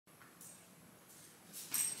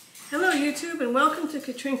YouTube, and welcome to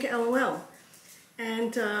Katrinka LOL.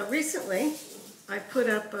 And recently I put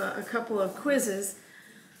up a couple of quizzes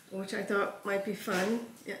which I thought might be fun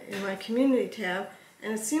in my community tab,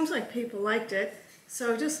 and it seems like people liked it.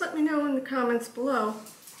 So just let me know in the comments below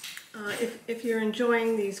if you're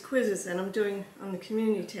enjoying these quizzes that I'm doing on the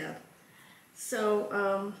community tab.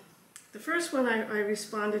 So the first one I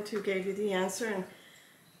responded to gave you the answer,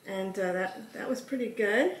 and that was pretty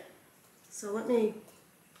good. So let me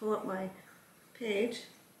pull up my page.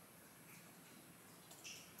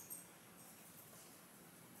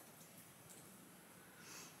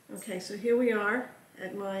 Okay, so here we are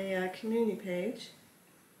at my community page.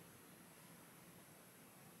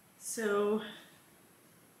 So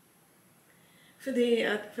for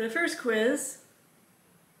the first quiz,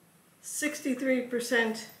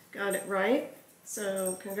 63% got it right.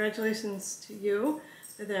 So congratulations to you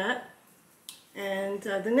for that. And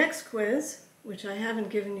the next quiz, which I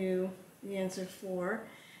haven't given you the answer for,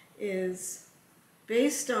 is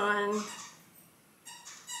based on,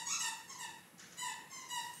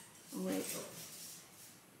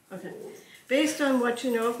 based on what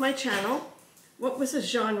you know of my channel, what was the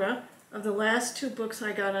genre of the last 2 books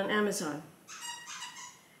I got on Amazon?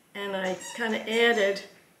 And I kind of added,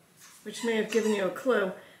 which may have given you a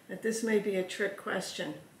clue, that this may be a trick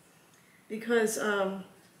question. Because on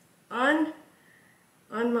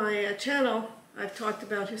my channel, I've talked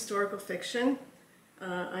about historical fiction.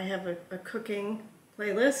 I have a cooking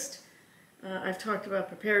playlist. I've talked about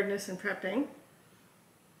preparedness and prepping.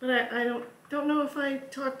 But I don't know if I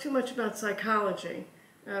talk too much about psychology.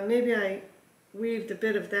 Maybe I weaved a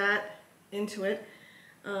bit of that into it.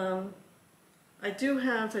 I do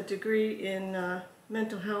have a degree in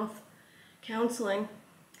mental health counseling,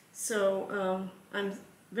 so I'm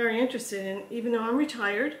very interested in, even though I'm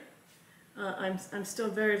retired, I'm still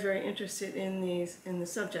very, very interested in the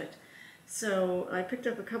subject. So I picked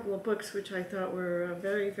up a couple of books which I thought were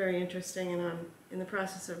very, very interesting, and I'm in the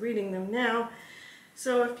process of reading them now.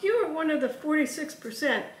 So if you were one of the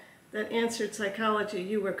 46% that answered psychology,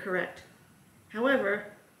 you were correct. However,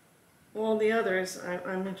 all the others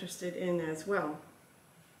I'm interested in as well.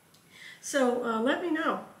 So let me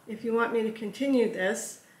know if you want me to continue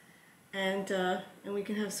this, and we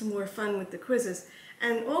can have some more fun with the quizzes.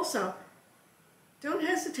 And also, don't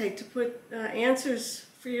hesitate to put answers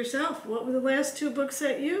for yourself. What were the last 2 books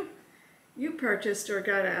that you purchased or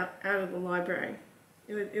got out of the library?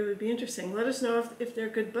 It would be interesting. Let us know if they're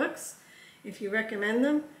good books, if you recommend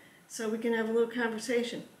them, so we can have a little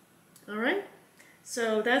conversation. All right?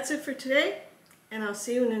 So that's it for today, and I'll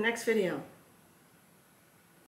see you in the next video.